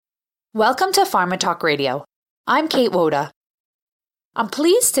Welcome to Pharma Talk Radio. I'm Kate Woda. I'm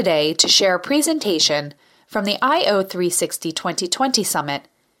pleased today to share a presentation from the IO360 2020 Summit,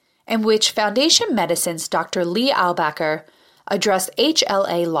 in which Foundation Medicine's Dr. Lee Albacher addressed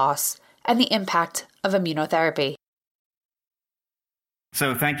HLA loss and the impact of immunotherapy.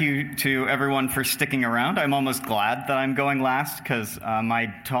 So thank you to everyone for sticking around. I'm almost glad that I'm going last because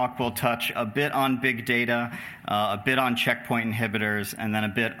my talk will touch a bit on big data, a bit on checkpoint inhibitors, and then a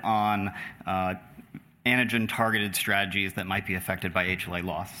bit on antigen-targeted strategies that might be affected by HLA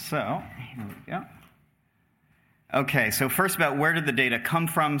loss. So here we go. Okay, so first about where did the data come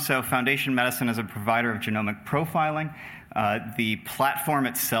from? So Foundation Medicine is a provider of genomic profiling. The platform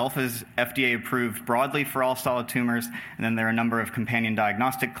itself is FDA approved broadly for all solid tumors, and then there are a number of companion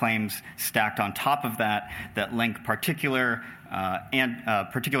diagnostic claims stacked on top of that that link particular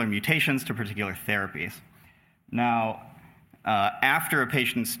mutations to particular therapies. Now, after a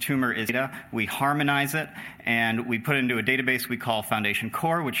patient's tumor is data, we harmonize it and we put it into a database we call Foundation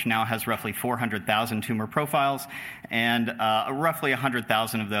Core, which now has roughly 400,000 tumor profiles, and roughly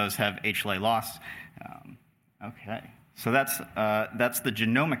 100,000 of those have HLA loss. Okay, so that's the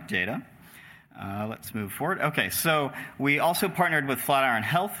genomic data. Let's move forward. Okay, so we also partnered with Flatiron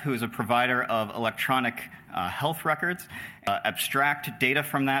Health, who is a provider of electronic health records, abstract data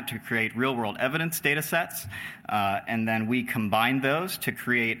from that to create real-world evidence data sets, and then we combine those to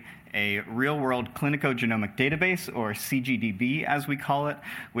create a real-world clinicogenomic database, or CGDB as we call it,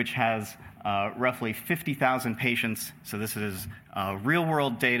 which has roughly 50,000 patients. So this is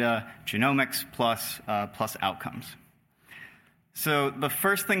real-world data, genomics plus outcomes. So the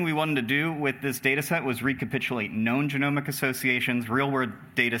first thing we wanted to do with this data set was recapitulate known genomic associations, real-world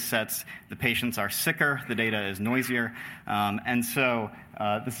data sets. The patients are sicker, the data is noisier, and so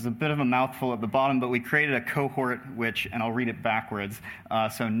this is a bit of a mouthful at the bottom, but we created a cohort which, and I'll read it backwards,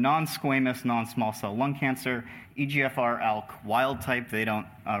 so non-squamous, non-small cell lung cancer, EGFR ALK wild type, they don't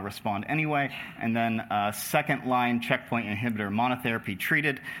respond anyway, and then second-line checkpoint inhibitor monotherapy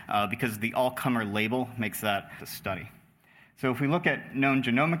treated because the all-comer label makes that the study. So if we look at known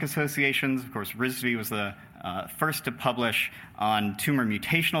genomic associations, of course, RISV was the first to publish on tumor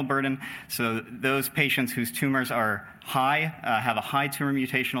mutational burden. So those patients whose tumors are high, have a high tumor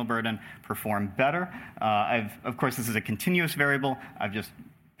mutational burden, perform better. Of course, this is a continuous variable. I've just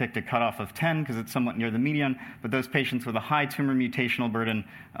picked a cutoff of 10 because it's somewhat near the median, but those patients with a high tumor mutational burden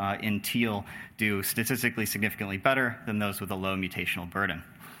in teal do statistically significantly better than those with a low mutational burden.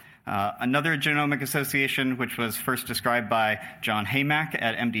 Another genomic association, which was first described by John Haymack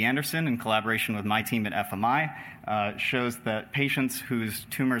at MD Anderson in collaboration with my team at FMI, shows that patients whose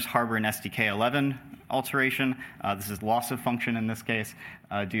tumors harbor an STK11 alteration, this is loss of function in this case,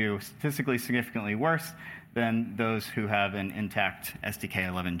 do statistically significantly worse than those who have an intact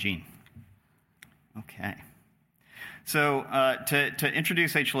STK11 gene. Okay. So to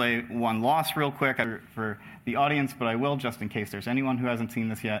introduce HLA-1 loss real quick for the audience, but I will just in case there's anyone who hasn't seen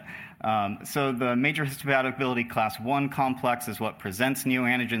this yet. So the major histopathology class 1 complex is what presents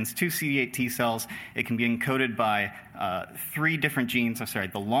neoantigens to CD8 T cells. It can be encoded by 3 different genes. The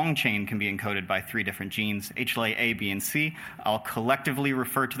long chain can be encoded by 3 different genes, HLA A, B, and C. I'll collectively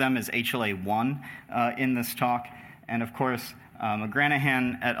refer to them as HLA-1 in this talk. And of course,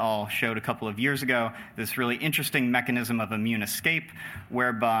 McGranahan et al. Showed a couple of years ago this really interesting mechanism of immune escape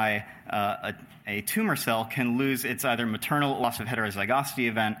whereby a tumor cell can lose its either maternal loss of heterozygosity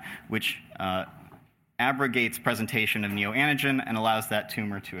event, which abrogates presentation of neoantigen and allows that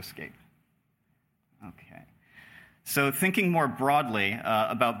tumor to escape. Okay. So thinking more broadly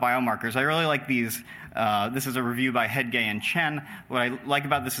about biomarkers, I really like these. This is a review by Hedgay and Chen. What I like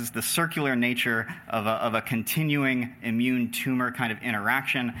about this is the circular nature of a continuing immune-tumor kind of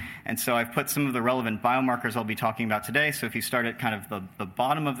interaction. And so I've put some of the relevant biomarkers I'll be talking about today. So if you start at kind of the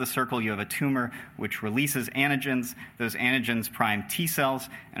bottom of the circle, you have a tumor which releases antigens. Those antigens prime T cells.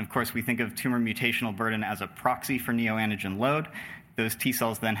 And of course, we think of tumor mutational burden as a proxy for neoantigen load. Those T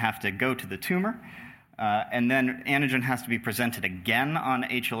cells then have to go to the tumor. And then antigen has to be presented again on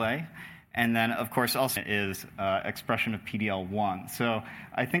HLA. And then, of course, also is expression of PD-L1. So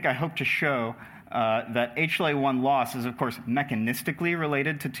I hope to show that HLA-1 loss is, of course, mechanistically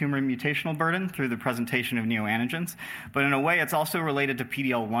related to tumor mutational burden through the presentation of neoantigens. But in a way, it's also related to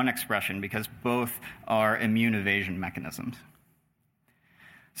PD-L1 expression because both are immune evasion mechanisms.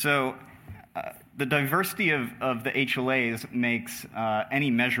 So the diversity of the HLAs makes any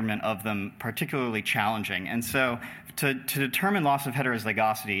measurement of them particularly challenging. And so to determine loss of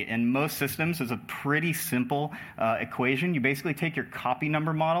heterozygosity in most systems is a pretty simple equation. You basically take your copy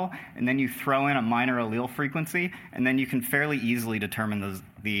number model, and then you throw in a minor allele frequency, and then you can fairly easily determine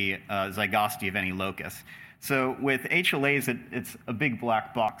the zygosity of any locus. So with HLAs, it's a big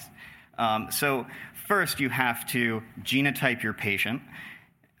black box. So first, you have to genotype your patient.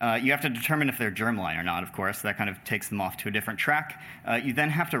 You have to determine if they're germline or not, of course. That kind of takes them off to a different track. You then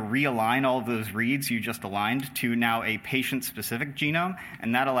have to realign all of those reads you just aligned to now a patient-specific genome,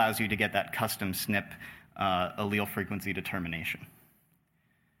 and that allows you to get that custom SNP allele frequency determination.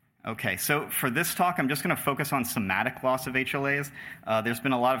 Okay, so for this talk, I'm just going to focus on somatic loss of HLAs. There's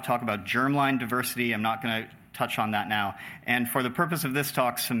been a lot of talk about germline diversity. I'm not going to touch on that now. And for the purpose of this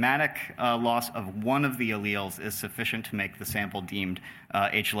talk, somatic loss of one of the alleles is sufficient to make the sample deemed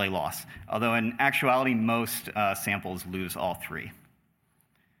HLA loss, although in actuality, most samples lose all three.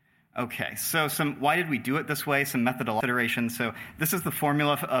 Okay, so why did we do it this way? Some methodological considerations. So this is the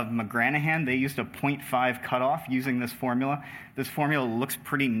formula of McGranahan. They used a 0.5 cutoff using this formula. This formula looks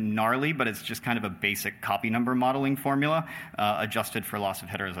pretty gnarly, but it's just kind of a basic copy number modeling formula adjusted for loss of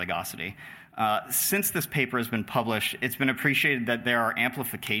heterozygosity. Since this paper has been published, it's been appreciated that there are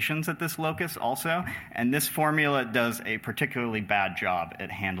amplifications at this locus also, and this formula does a particularly bad job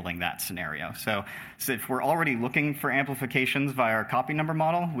at handling that scenario. So if we're already looking for amplifications via our copy number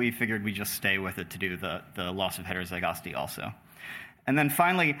model, we figured we'd just stay with it to do the loss of heterozygosity also. And then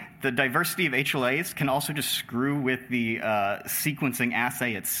finally, the diversity of HLAs can also just screw with the sequencing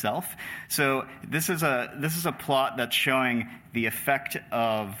assay itself. So this is a plot that's showing the effect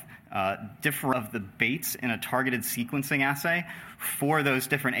of of the baits in a targeted sequencing assay for those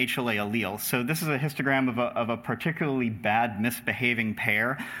different HLA alleles. So this is a histogram of a particularly bad misbehaving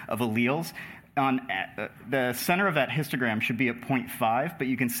pair of alleles. On the center of that histogram should be at 0.5, but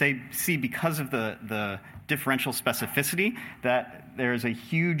you can see because of the differential specificity that there's a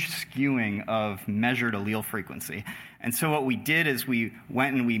huge skewing of measured allele frequency. And so what we did is we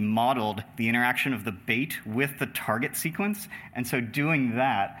went and we modeled the interaction of the bait with the target sequence. And so doing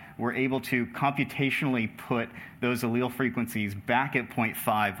that, we're able to computationally put those allele frequencies back at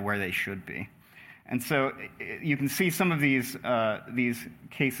 0.5 where they should be. And so you can see some of these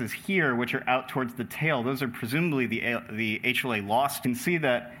cases here, which are out towards the tail. Those are presumably the HLA loss. You can see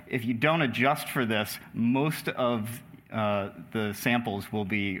that if you don't adjust for this, most of the samples will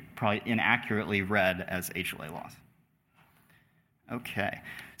be probably inaccurately read as HLA loss. Okay,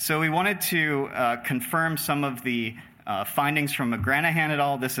 so we wanted to confirm some of the findings from McGranahan et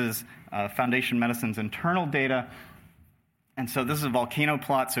al. This is Foundation Medicine's internal data. And so this is a volcano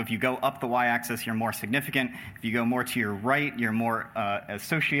plot. So if you go up the y-axis, you're more significant. If you go more to your right, you're more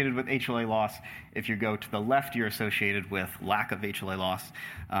associated with HLA loss. If you go to the left, you're associated with lack of HLA loss.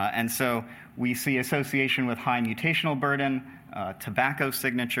 And so we see association with high mutational burden, tobacco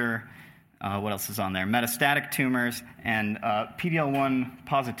signature. What else is on there? Metastatic tumors, and PD-L1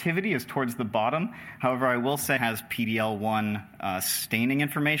 positivity is towards the bottom. However, I will say it has PD-L1 staining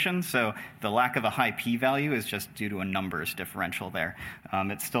information, so the lack of a high p-value is just due to a numbers differential there.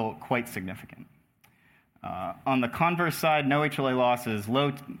 It's still quite significant. On the converse side, no HLA losses,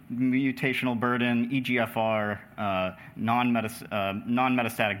 low mutational burden, EGFR,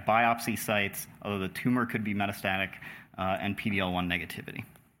 non-metastatic biopsy sites, although the tumor could be metastatic, and PD-L1 negativity.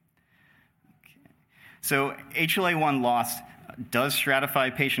 So HLA-1 loss does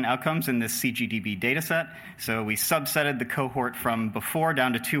stratify patient outcomes in this CGDB dataset. So we subsetted the cohort from before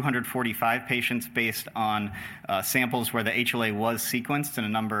down to 245 patients based on samples where the HLA was sequenced and a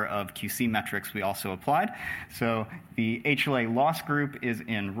number of QC metrics we also applied. So the HLA loss group is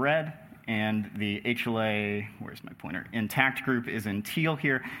in red, and the HLA, where's my pointer, intact group is in teal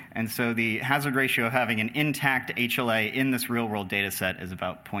here. And so the hazard ratio of having an intact HLA in this real-world dataset is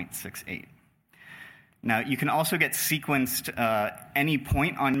about 0.68. Now, you can also get sequenced any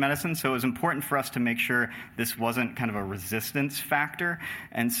point on medicine, so it was important for us to make sure this wasn't kind of a resistance factor.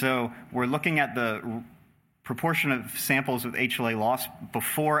 And so we're looking at the proportion of samples with HLA loss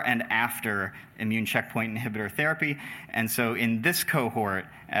before and after immune checkpoint inhibitor therapy. And so in this cohort,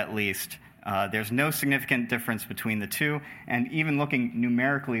 at least, there's no significant difference between the two. And even looking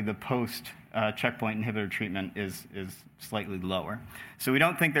numerically, the post-checkpoint inhibitor treatment is slightly lower. So we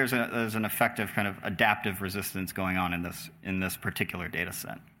don't think there's an effective kind of adaptive resistance going on in this particular data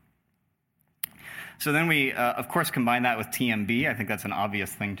set. So then we, of course, combine that with TMB. I think that's an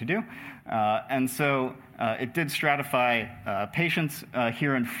obvious thing to do. And so it did stratify patients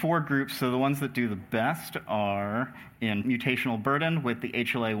here in 4 groups. So the ones that do the best are in mutational burden with the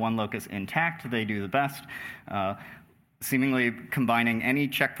HLA-1 locus intact. They do the best. seemingly combining any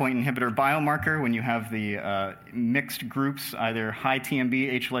checkpoint inhibitor biomarker when you have the mixed groups, either high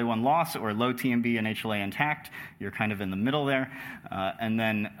TMB HLA-1 loss or low TMB and HLA intact. You're kind of in the middle there. And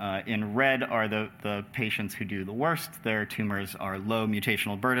then in red are the patients who do the worst. Their tumors are low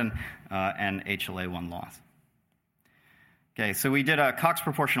mutational burden and HLA-1 loss. Okay, so we did a Cox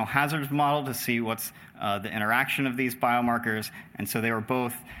proportional hazards model to see what's the interaction of these biomarkers, and so they were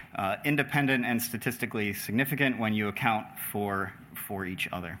both independent and statistically significant when you account for each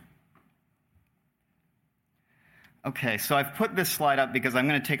other. Okay, so I've put this slide up because I'm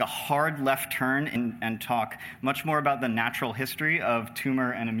going to take a hard left turn and talk much more about the natural history of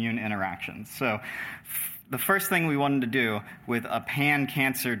tumor and immune interactions. So the first thing we wanted to do with a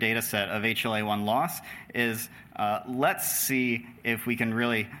pan-cancer data set of HLA-1 loss is let's see if we can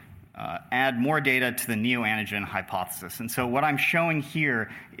really add more data to the neoantigen hypothesis. And so what I'm showing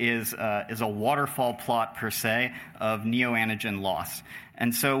here is a waterfall plot, per se, of neoantigen loss.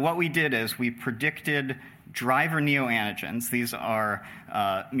 And so what we did is we predicted driver neoantigens. These are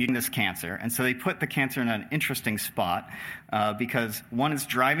muting this cancer. And so they put the cancer in an interesting spot because, one, it's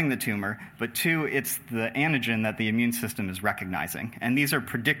driving the tumor, but two, it's the antigen that the immune system is recognizing. And these are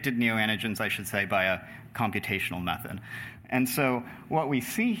predicted neoantigens, I should say, by a computational method. And so what we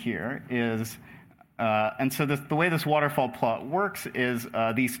see here is, the way this waterfall plot works is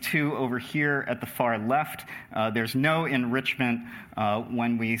these two over here at the far left, there's no enrichment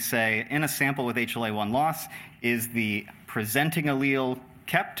when we say in a sample with HLA-1 loss, is the presenting allele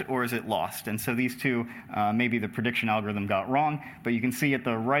kept or is it lost? And so these two, maybe the prediction algorithm got wrong, but you can see at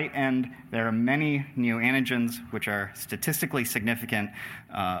the right end, there are many neoantigens which are statistically significant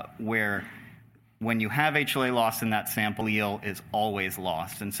where when you have HLA loss in that sample, allele is always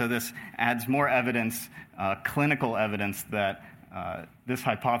lost. And so this adds more evidence, clinical evidence, that this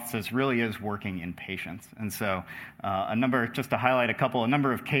hypothesis really is working in patients. And so just to highlight a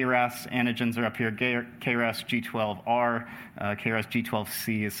number of KRAS antigens are up here. KRAS G12R, KRAS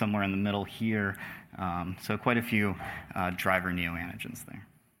G12C is somewhere in the middle here. So quite a few driver neoantigens there.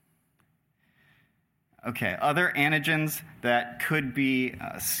 Okay, other antigens that could be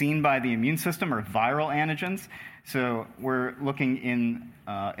seen by the immune system are viral antigens. So we're looking in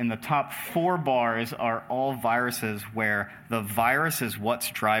the top 4 bars are all viruses where the virus is what's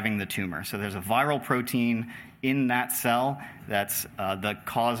driving the tumor. So there's a viral protein in that cell that's the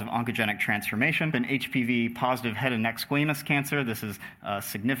cause of oncogenic transformation. In HPV positive head and neck squamous cancer, this is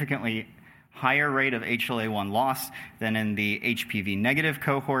significantly higher rate of HLA-1 loss than in the HPV negative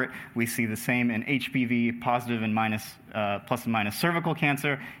cohort. We see the same in HPV positive and plus and minus cervical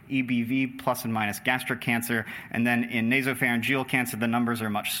cancer, EBV plus and minus gastric cancer, and then in nasopharyngeal cancer, the numbers are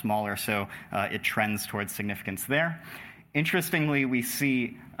much smaller, so it trends towards significance there. Interestingly, we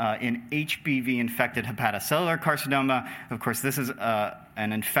see in HBV-infected hepatocellular carcinoma, of course, this is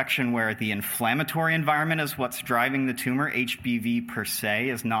an infection where the inflammatory environment is what's driving the tumor. HBV per se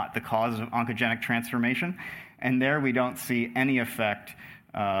is not the cause of oncogenic transformation. And there we don't see any effect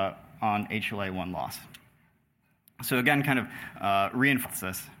on HLA-1 loss. So again, kind of reinforce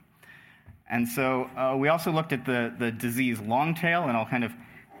this. And so we also looked at the disease long tail, and I'll kind of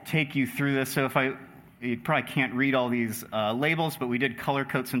take you through this. So you probably can't read all these labels, but we did color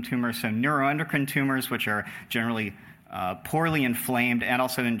code some tumors. So neuroendocrine tumors, which are generally poorly inflamed and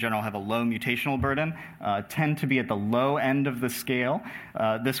also in general have a low mutational burden, tend to be at the low end of the scale.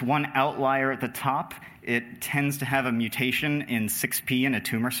 This one outlier at the top, it tends to have a mutation in 6p in a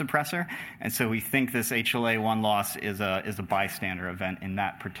tumor suppressor. And so we think this HLA-1 loss is a bystander event in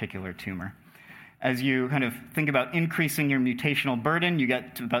that particular tumor. As you kind of think about increasing your mutational burden, you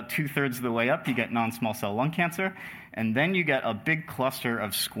get to about 2/3 of the way up, you get non-small cell lung cancer, and then you get a big cluster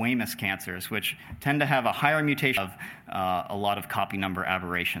of squamous cancers, which tend to have a higher mutation of a lot of copy number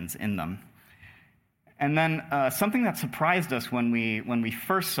aberrations in them. And then something that surprised us when we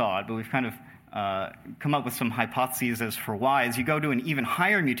first saw it, but we've kind of come up with some hypotheses as for why, is you go to an even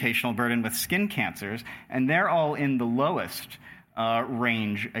higher mutational burden with skin cancers, and they're all in the lowest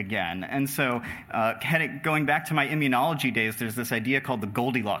range again. And so going back to my immunology days, there's this idea called the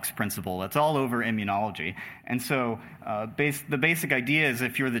Goldilocks principle that's all over immunology. And so the basic idea is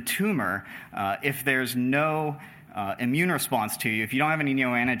if you're the tumor, if there's no immune response to you, if you don't have any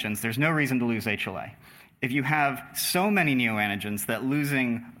neoantigens, there's no reason to lose HLA. If you have so many neoantigens that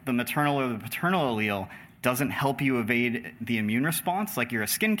losing the maternal or the paternal allele doesn't help you evade the immune response, like you're a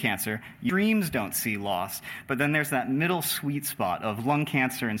skin cancer, your dreams don't see loss. But then there's that middle sweet spot of lung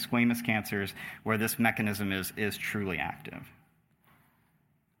cancer and squamous cancers where this mechanism is truly active.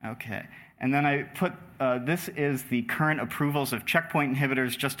 Okay, And then I put, this is the current approvals of checkpoint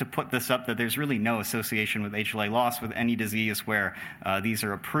inhibitors, just to put this up that there's really no association with HLA loss with any disease where these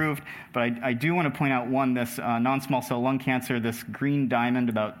are approved. But I do want to point out one, this non-small cell lung cancer, this green diamond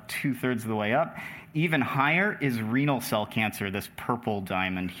about 2/3 of the way up. Even higher is renal cell cancer, this purple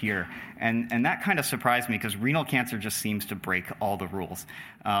diamond here. And that kind of surprised me because renal cancer just seems to break all the rules.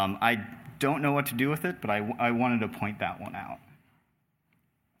 I don't know what to do with it, but I wanted to point that one out.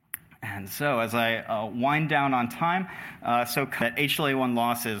 And so as I wind down on time, so that HLA-1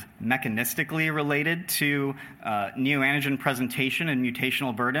 loss is mechanistically related to neoantigen presentation and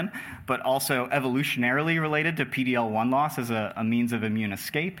mutational burden, but also evolutionarily related to PD-L1 loss as a means of immune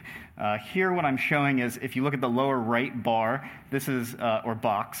escape. Here what I'm showing is, if you look at the lower right bar, this is, or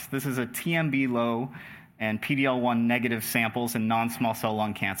box, this is a TMB low and PD-L1 negative samples in non-small cell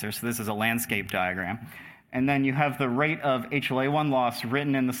lung cancer. So this is a landscape diagram. And then you have the rate of HLA-1 loss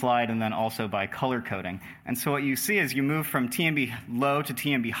written in the slide and then also by color coding. And so what you see is you move from TMB low to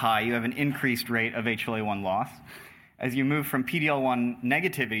TMB high, you have an increased rate of HLA-1 loss. As you move from PD-L1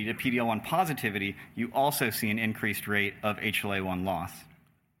 negativity to PD-L1 positivity, you also see an increased rate of HLA-1 loss.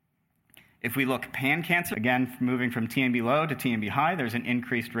 If we look pan-cancer, again, moving from TMB low to TMB high, there's an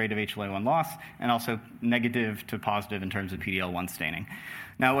increased rate of HLA-1 loss and also negative to positive in terms of PD-L1 staining.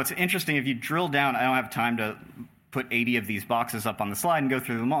 Now, what's interesting, if you drill down, I don't have time to put 80 of these boxes up on the slide and go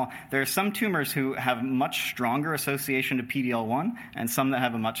through them all. There are some tumors who have much stronger association to PD-L1 and some that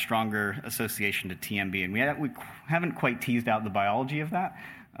have a much stronger association to TMB. And we haven't quite teased out the biology of that,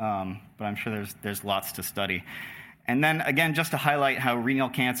 but I'm sure there's lots to study. And then, again, just to highlight how renal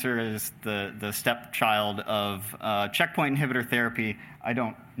cancer is the stepchild of checkpoint inhibitor therapy, I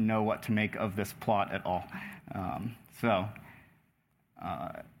don't know what to make of this plot at all.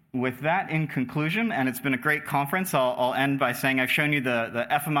 With that in conclusion, and it's been a great conference, I'll end by saying I've shown you the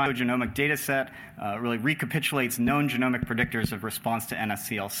FMI genomic data set, really recapitulates known genomic predictors of response to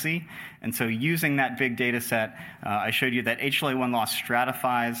NSCLC. And so using that big data set, I showed you that HLA-1 loss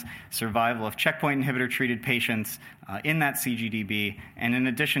stratifies survival of checkpoint inhibitor-treated patients in that CGDB. And in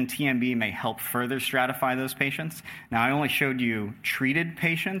addition, TMB may help further stratify those patients. Now, I only showed you treated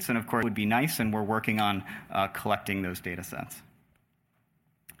patients, and of course, it would be nice, and we're working on collecting those data sets.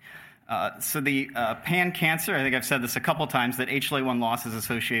 So the pan-cancer, I think I've said this a couple times, that HLA-1 loss is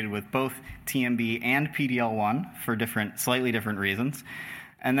associated with both TMB and PD-L1 for slightly different reasons.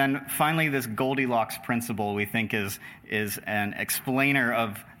 And then finally, this Goldilocks principle we think is an explainer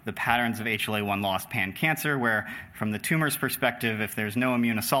of the patterns of HLA-1 loss pan-cancer, where from the tumor's perspective, if there's no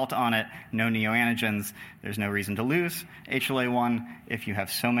immune assault on it, no neoantigens, there's no reason to lose HLA-1. If you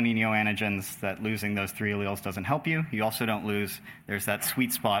have so many neoantigens that losing those 3 alleles doesn't help you, you also don't lose. There's that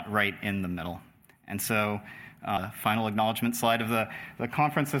sweet spot right in the middle. And so final acknowledgement slide of the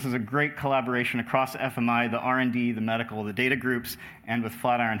conference. This is a great collaboration across FMI, the R&D, the medical, the data groups, and with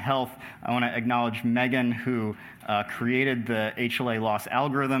Flatiron Health. I want to acknowledge Megan, who created the HLA loss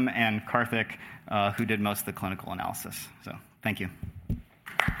algorithm, and Karthik, who did most of the clinical analysis. So thank you.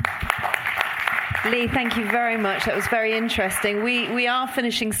 Lee, thank you very much. That was very interesting. We are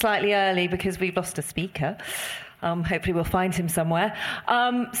finishing slightly early because we've lost a speaker. Hopefully we'll find him somewhere.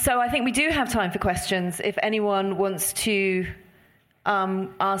 So I think we do have time for questions if anyone wants to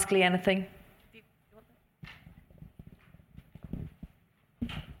ask Lee anything.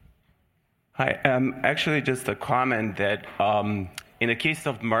 Hi. Actually, just a comment that in the case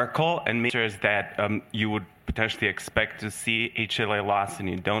of Merkel and measures that you would potentially expect to see HLA loss and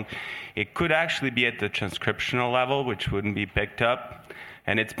you don't, it could actually be at the transcriptional level, which wouldn't be picked up.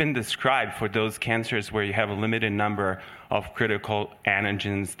 And it's been described for those cancers where you have a limited number of critical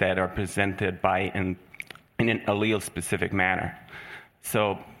antigens that are presented in an allele-specific manner.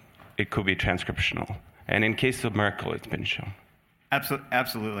 So it could be transcriptional. And in case of Merkel, it's been shown.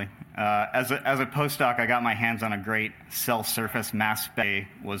 Absolutely. As a postdoc, I got my hands on a great cell surface mass spec.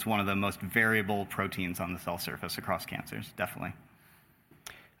 Was one of the most variable proteins on the cell surface across cancers, definitely.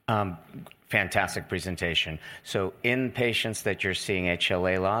 Fantastic presentation. So in patients that you're seeing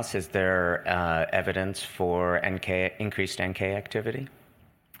HLA loss, is there evidence for increased NK activity?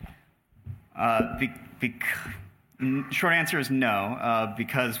 Short answer is no,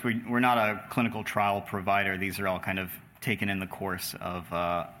 because we're not a clinical trial provider. These are all kind of taken in the course of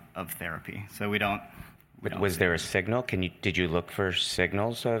therapy. So we don't. Was there a signal? Did you look for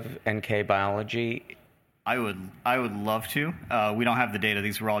signals of NK biology? I would love to. We don't have the data.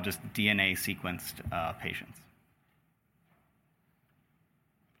 These were all just DNA sequenced patients.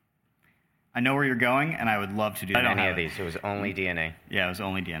 I know where you're going, and I would love to do that. Any of these? It was only DNA. Yeah, it was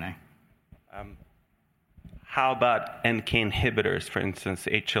only DNA. How about NK inhibitors, for instance,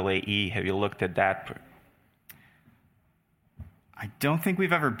 HLA-E? Have you looked at that? I don't think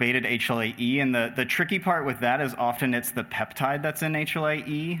we've ever baited HLA-E, and the tricky part with that is often it's the peptide that's in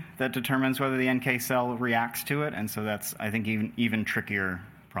HLA-E that determines whether the NK cell reacts to it, and so that's, I think, even trickier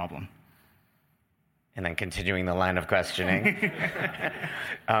problem. And then continuing the line of questioning.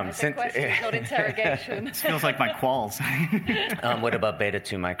 Question, not interrogation. This feels like my quals. What about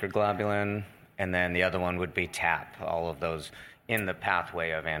beta-2 microglobulin? And then the other one would be TAP, all of those in the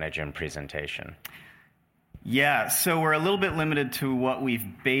pathway of antigen presentation. Yeah, so we're a little bit limited to what we've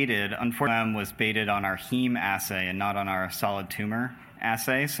baited. Unfortunately, was baited on our heme assay and not on our solid tumor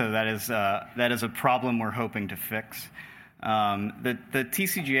assay, so that is a problem we're hoping to fix. The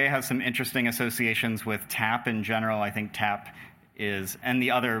TCGA has some interesting associations with TAP in general. I think TAP is, and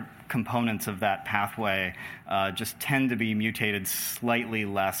the other components of that pathway just tend to be mutated slightly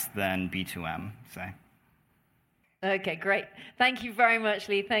less than B2M, say. Okay, great. Thank you very much,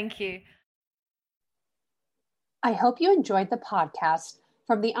 Lee. Thank you. I hope you enjoyed the podcast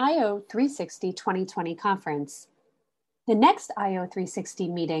from the IO 360 2020 conference. The next IO 360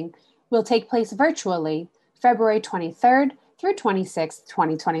 meeting will take place virtually February 23rd through 26th,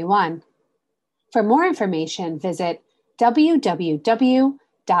 2021. For more information, visit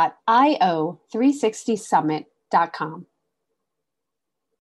www.io360summit.com.